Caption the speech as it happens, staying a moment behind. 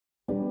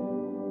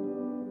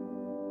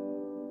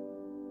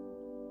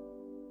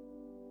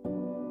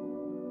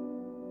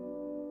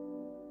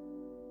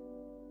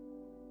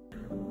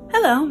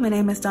Hello, my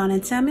name is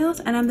Dawnette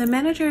Samuels, and I'm the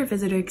Manager of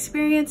Visitor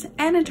Experience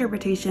and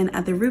Interpretation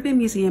at the Rubin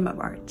Museum of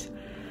Art.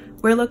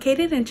 We're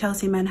located in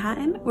Chelsea,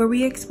 Manhattan, where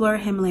we explore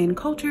Himalayan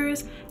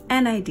cultures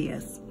and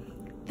ideas.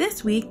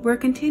 This week, we're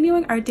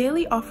continuing our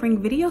daily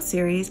offering video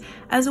series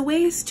as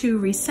ways to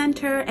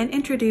recenter and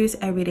introduce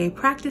everyday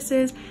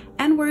practices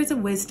and words of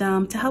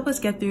wisdom to help us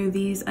get through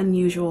these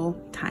unusual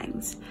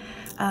times.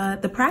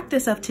 The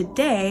practice of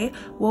today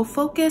will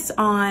focus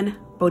on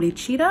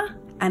bodhicitta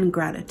and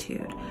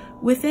gratitude.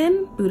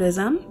 Within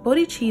Buddhism,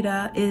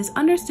 bodhicitta is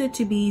understood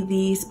to be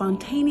the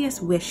spontaneous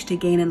wish to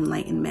gain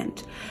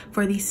enlightenment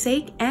for the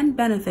sake and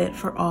benefit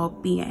for all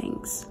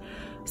beings.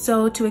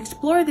 So to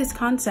explore this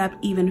concept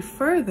even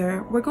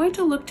further, we're going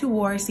to look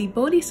towards the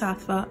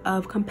Bodhisattva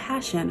of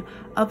compassion,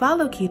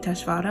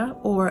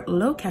 Avalokiteshvara or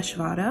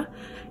Lokeshvara,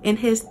 in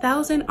his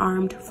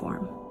 1,000-armed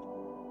form.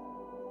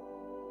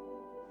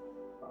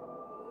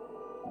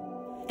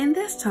 In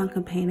this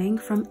Thangka painting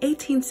from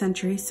 18th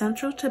century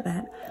central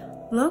Tibet,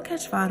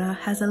 Lokeshvara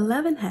has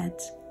 11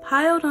 heads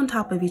piled on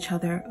top of each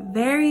other,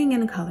 varying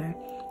in color.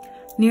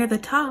 Near the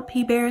top,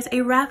 he bears a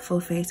wrathful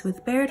face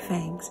with bared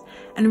fangs,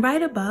 and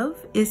right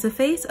above is the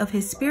face of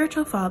his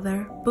spiritual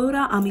father,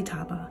 Buddha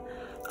Amitabha.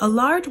 A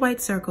large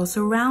white circle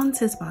surrounds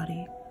his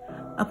body.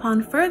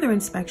 Upon further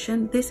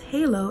inspection, this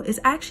halo is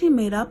actually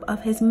made up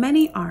of his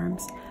many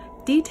arms,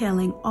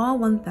 detailing all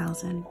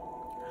 1,000.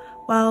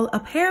 While a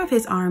pair of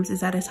his arms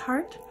is at his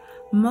heart,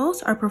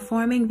 most are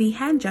performing the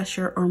hand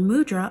gesture or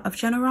mudra of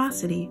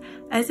generosity,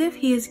 as if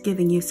he is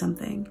giving you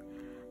something.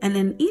 And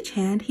in each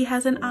hand he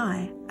has an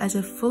eye, as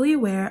if fully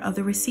aware of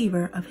the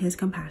receiver of his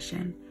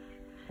compassion.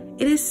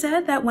 It is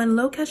said that when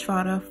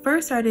Lokeshvara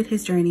first started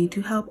his journey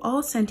to help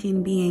all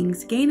sentient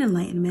beings gain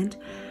enlightenment,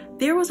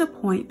 there was a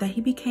point that he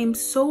became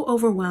so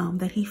overwhelmed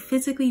that he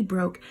physically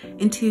broke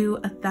into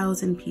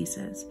 1,000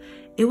 pieces.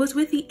 It was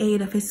with the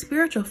aid of his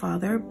spiritual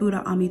father,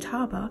 Buddha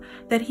Amitabha,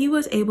 that he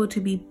was able to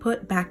be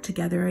put back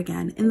together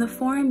again in the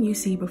form you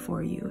see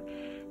before you.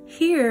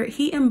 Here,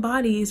 he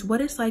embodies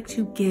what it's like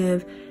to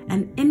give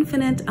an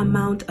infinite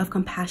amount of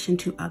compassion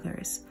to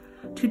others.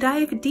 To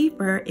dive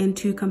deeper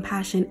into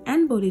compassion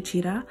and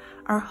bodhicitta,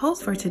 our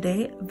host for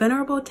today,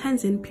 Venerable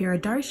Tenzin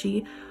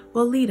Priyadarshi,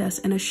 will lead us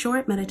in a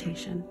short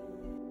meditation.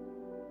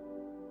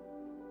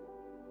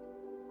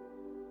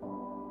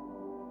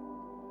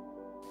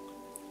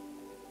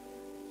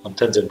 I'm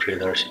Tenzin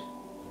Priyadarshi,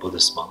 a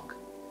Buddhist monk,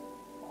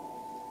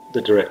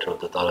 the director of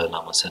the Dalai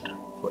Lama Center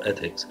for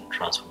Ethics and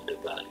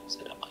Transformative Values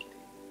at MIT.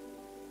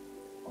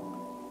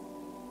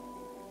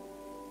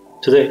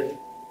 Today,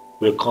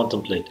 we're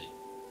contemplating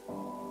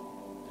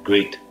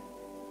great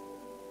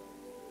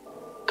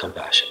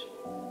compassion.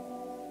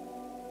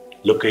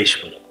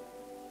 Lokeshvara,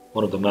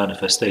 one of the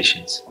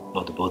manifestations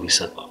of the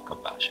Bodhisattva of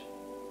compassion.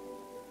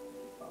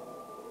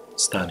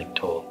 Standing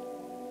tall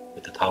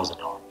with 1,000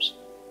 arms,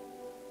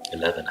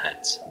 11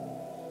 heads,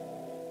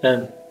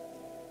 and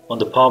on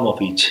the palm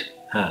of each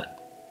hand,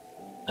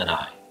 an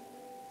eye.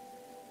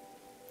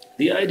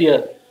 The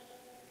idea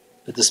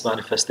that this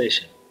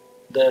manifestation,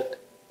 that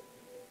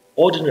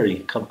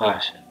ordinary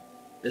compassion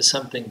is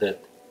something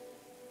that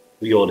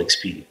we all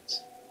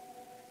experience.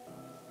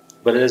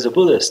 But as a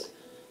Buddhist,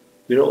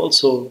 we are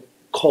also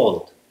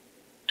called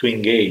to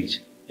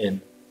engage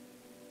in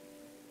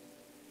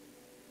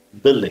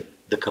building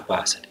the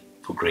capacity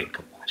for great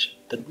compassion,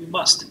 that we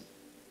must,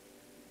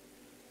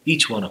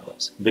 each one of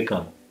us,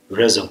 become a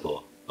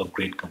reservoir of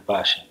great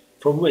compassion,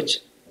 from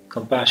which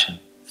compassion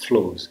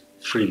flows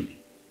freely,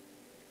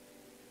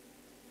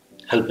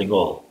 helping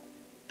all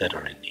that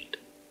are in need.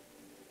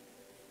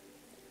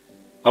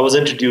 I was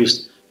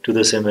introduced to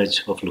this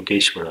image of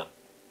Lokeshvara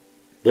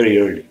very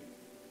early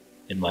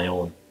in my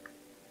own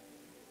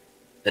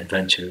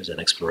adventures and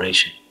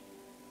exploration.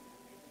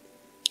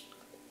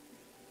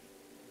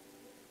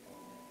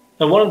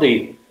 And one of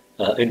the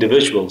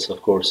individuals,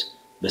 of course,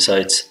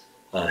 besides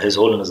His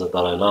Holiness the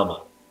Dalai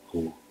Lama,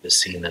 who is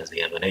seen as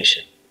the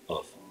emanation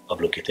of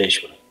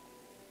Avalokiteshvara,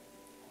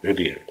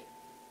 revered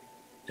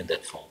in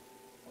that form.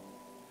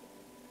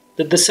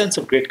 That the sense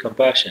of great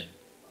compassion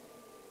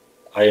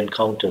I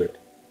encountered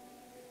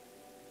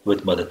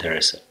with Mother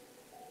Teresa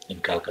in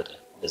Calcutta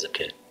as a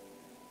kid.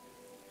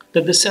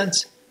 That the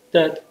sense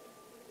that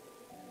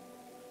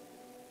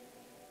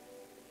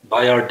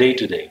by our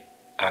day-to-day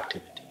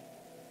activity,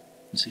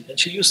 you see, and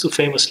she used to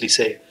famously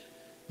say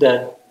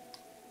that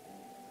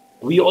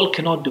we all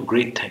cannot do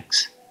great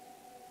things,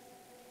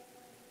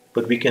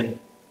 but we can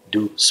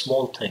do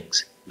small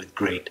things with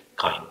great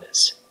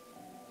kindness.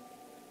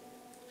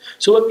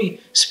 So when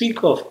we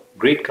speak of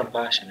great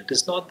compassion, it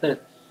is not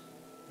that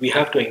we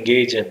have to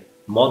engage in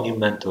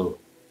monumental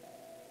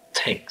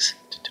things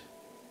to do,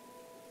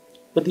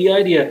 but the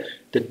idea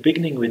that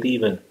beginning with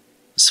even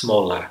a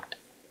small act,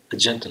 a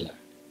gentle act,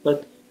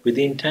 but with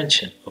the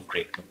intention of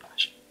great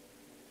compassion,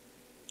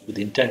 with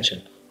the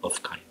intention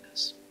of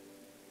kindness.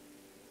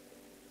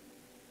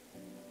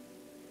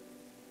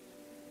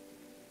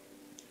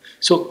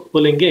 So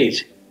we'll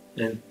engage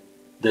in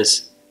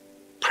this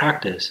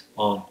practice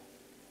on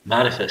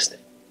manifesting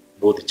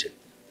bodhicitta,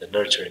 the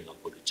nurturing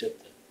of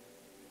bodhicitta,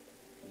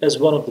 as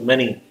one of the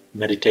many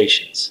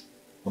meditations,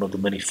 one of the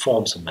many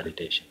forms of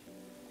meditation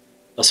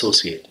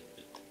associated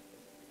with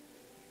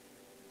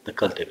the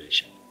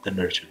cultivation, the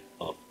nurturing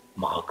of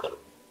Mahakaruna,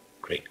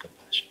 great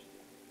compassion.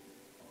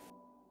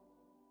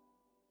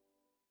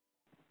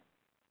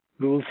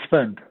 We will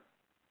spend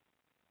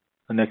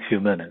the next few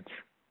minutes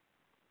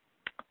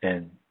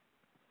in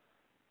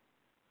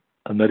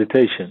a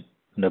meditation,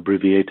 an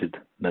abbreviated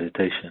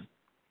meditation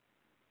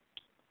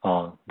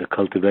on the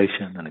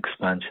cultivation and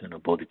expansion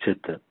of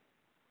bodhicitta,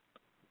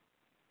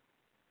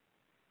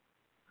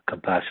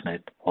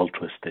 compassionate,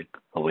 altruistic,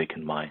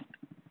 awakened mind,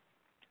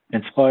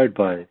 inspired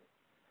by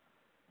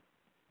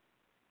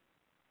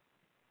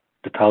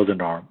the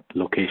thousand-armed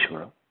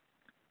Lokeshvara.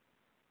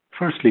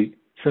 Firstly,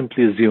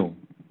 simply assume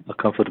a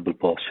comfortable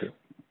posture,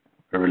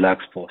 a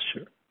relaxed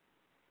posture.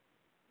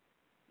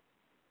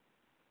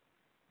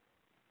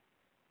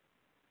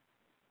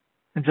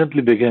 And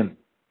gently begin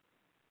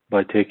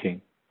by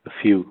taking a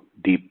few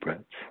deep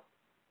breaths.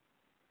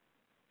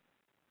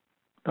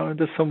 Now, in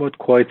this somewhat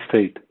quiet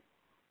state,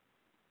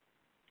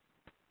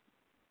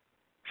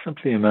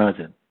 simply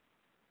imagine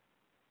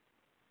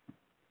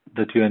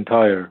that your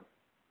entire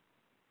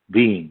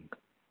being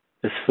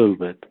is filled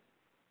with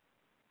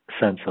a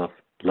sense of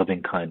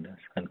loving kindness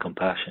and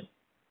compassion.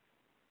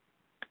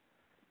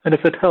 And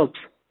if it helps,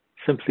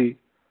 simply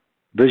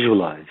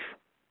visualize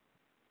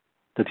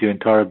that your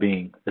entire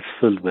being is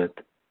filled with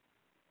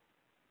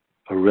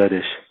a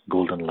reddish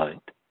golden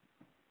light,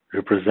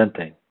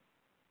 representing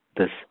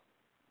this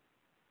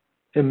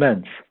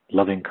immense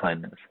loving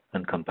kindness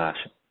and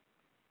compassion.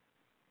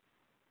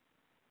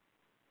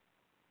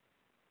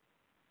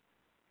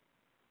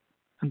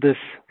 And this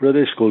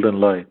reddish golden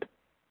light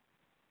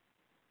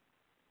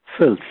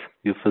fills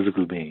your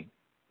physical being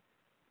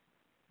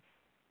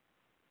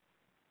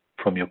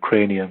from your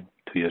cranium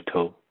to your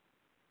toe,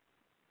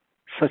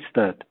 such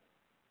that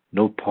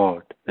no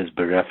part is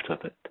bereft of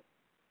it.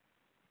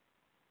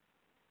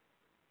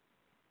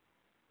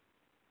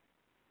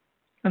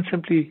 And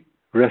simply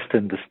rest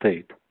in the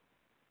state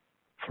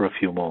for a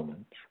few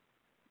moments.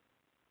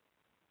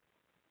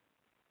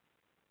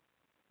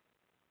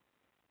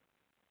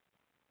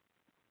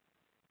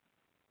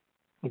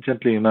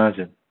 Gently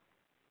imagine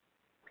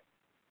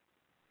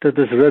that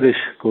this reddish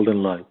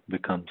golden light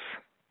becomes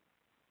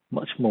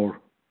much more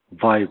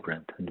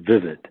vibrant and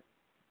vivid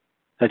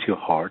at your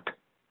heart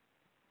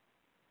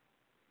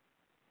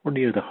or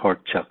near the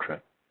heart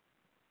chakra.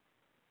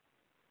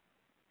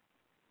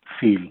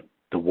 Feel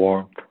the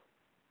warmth,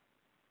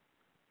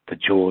 the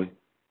joy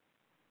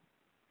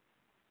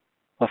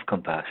of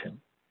compassion.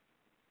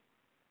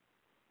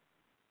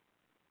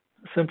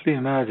 Simply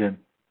imagine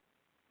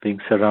being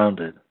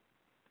surrounded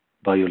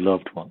by your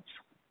loved ones,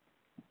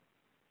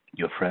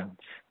 your friends,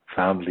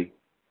 family.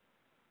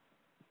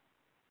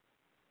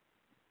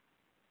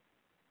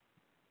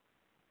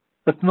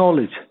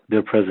 Acknowledge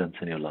their presence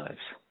in your lives.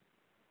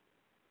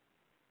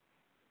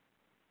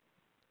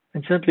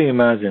 And gently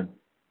imagine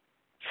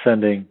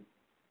sending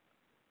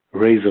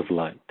rays of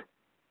light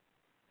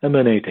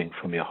emanating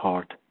from your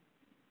heart,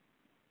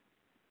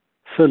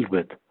 filled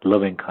with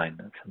loving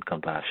kindness and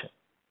compassion.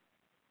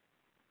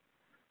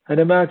 And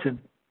imagine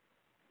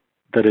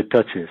that it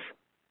touches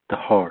the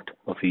heart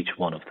of each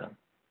one of them.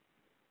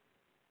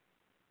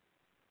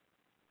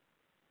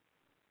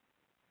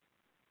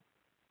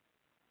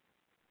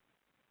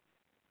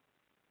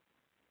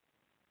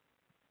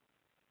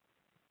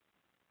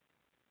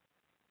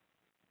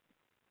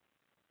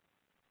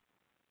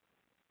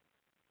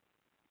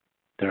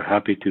 They're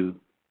happy to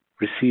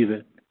receive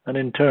it, and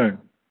in turn,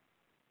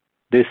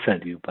 they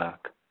send you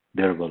back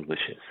their well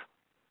wishes.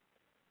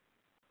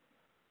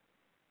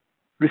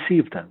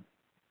 Receive them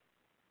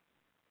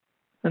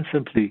and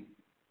simply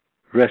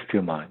rest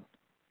your mind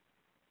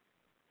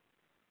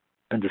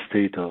in the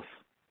state of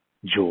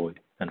joy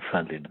and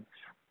friendliness.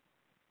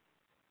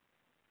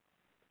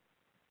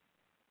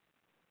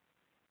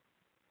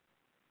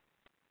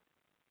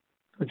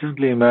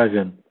 Gently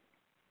imagine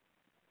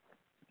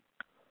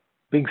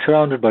being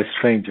surrounded by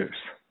strangers,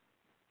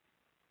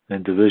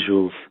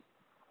 individuals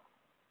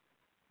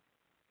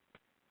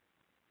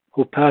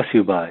who pass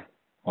you by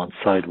on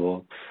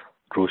sidewalks,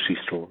 grocery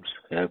stores,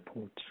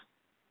 airports.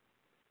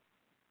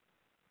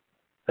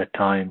 At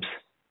times,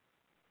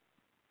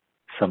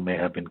 some may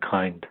have been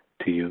kind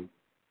to you.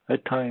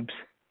 At times,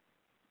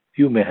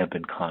 you may have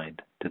been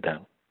kind to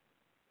them.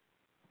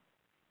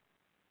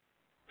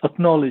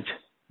 Acknowledge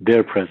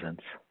their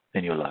presence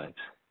in your lives.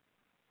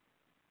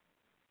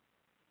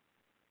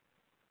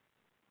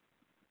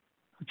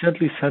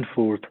 Gently send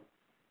forth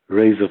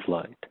rays of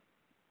light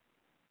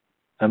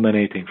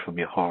emanating from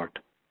your heart,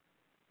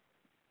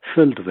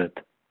 filled with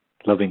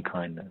loving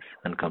kindness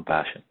and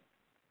compassion.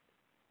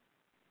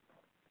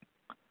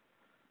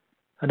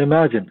 And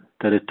imagine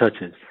that it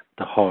touches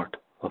the heart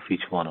of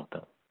each one of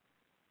them.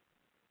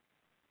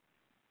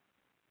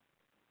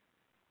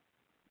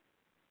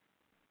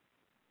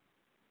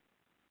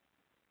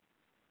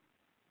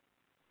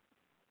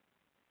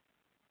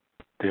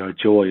 They are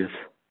joyous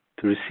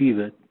to receive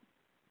it,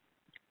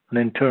 and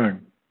in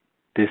turn,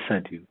 they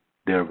send you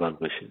their well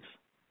wishes.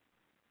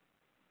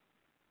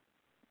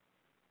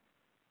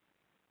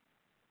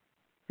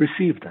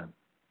 Receive them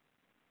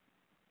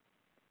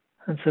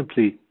and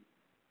simply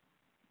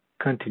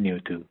continue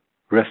to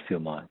rest your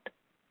mind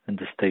in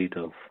the state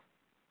of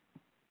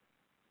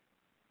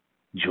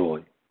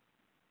joy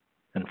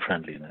and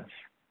friendliness.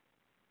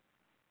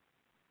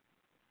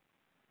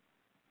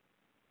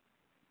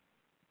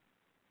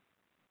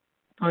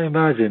 Now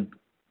imagine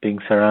being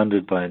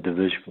surrounded by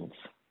individuals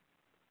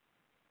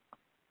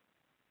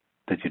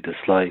that you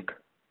dislike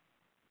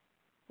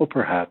or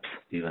perhaps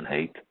even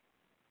hate.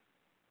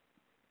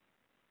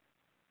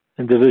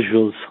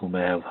 Individuals who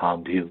may have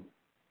harmed you,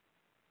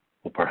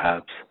 or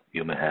perhaps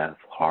you may have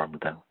harmed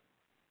them.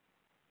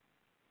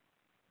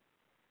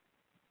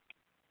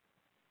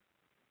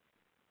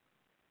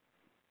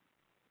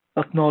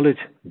 Acknowledge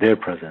their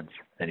presence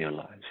in your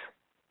lives.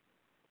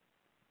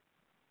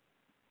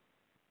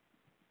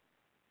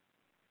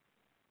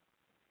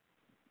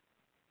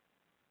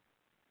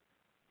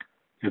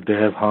 If they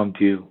have harmed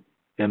you,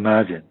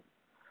 imagine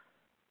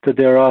that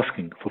they are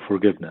asking for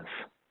forgiveness.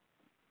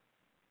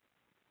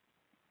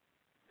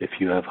 If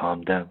you have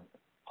harmed them,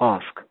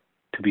 ask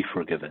to be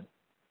forgiven.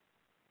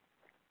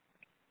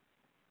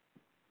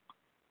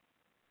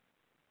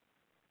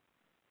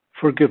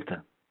 Forgive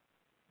them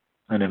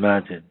and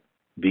imagine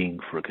being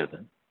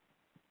forgiven.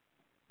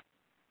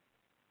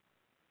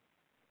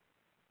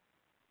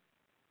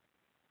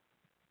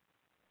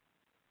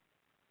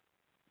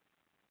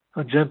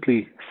 Now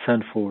gently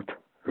send forth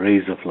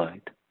rays of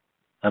light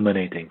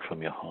emanating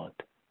from your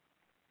heart,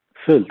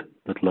 filled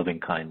with loving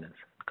kindness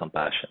and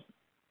compassion.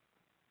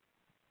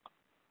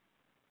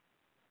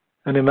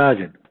 And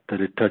imagine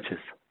that it touches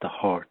the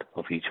heart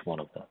of each one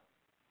of them.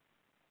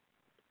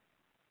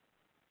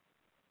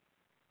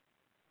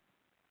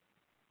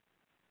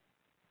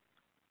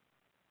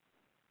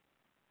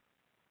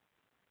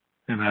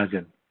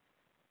 Imagine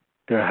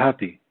they're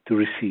happy to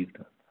receive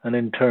them, and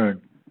in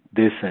turn,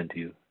 they send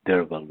you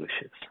their well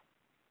wishes.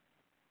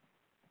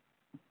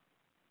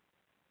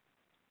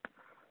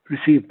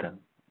 Receive them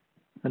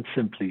and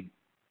simply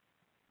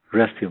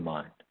rest your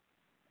mind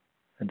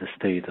in the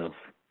state of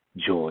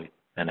joy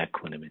and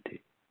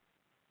equanimity.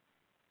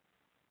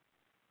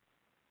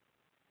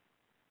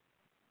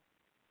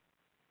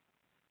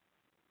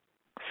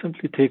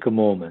 Simply take a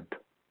moment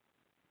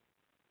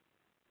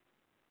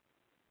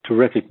to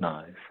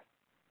recognize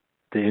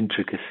the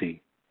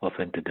intricacy of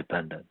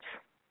interdependence,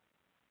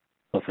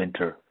 of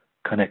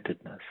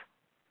interconnectedness,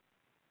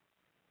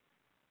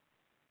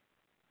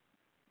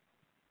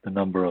 the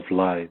number of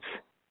lives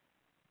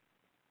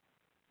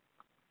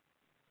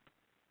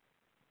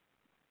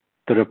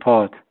that are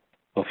part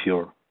of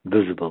your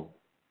visible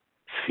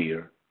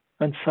sphere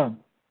and some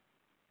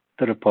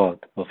that are part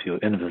of your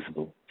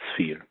invisible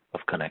sphere of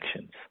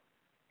connections.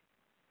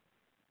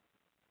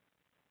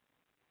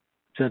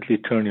 Gently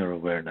turn your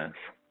awareness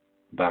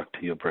back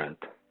to your breath.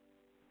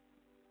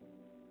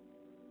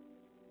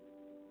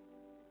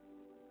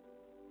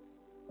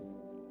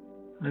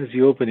 As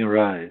you open your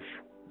eyes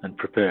and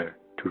prepare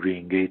to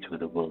re-engage with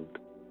the world,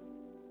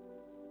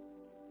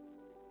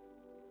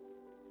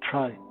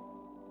 try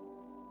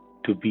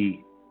to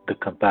be the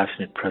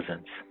compassionate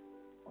presence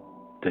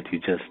that you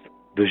just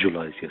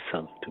visualize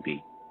yourself to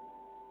be.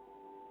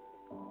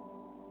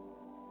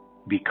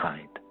 Be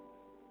kind,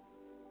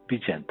 be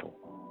gentle,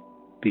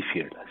 be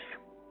fearless.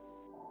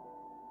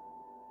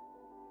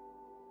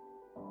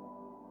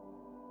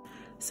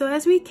 So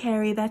as we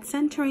carry that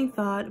centering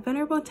thought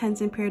Venerable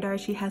Tenzin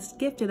Priyadarshi has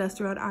gifted us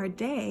throughout our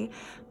day,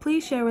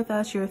 please share with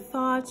us your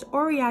thoughts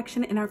or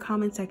reaction in our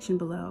comment section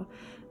below.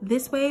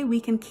 This way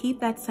we can keep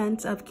that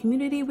sense of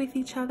community with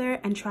each other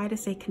and try to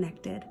stay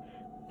connected.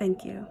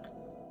 Thank you.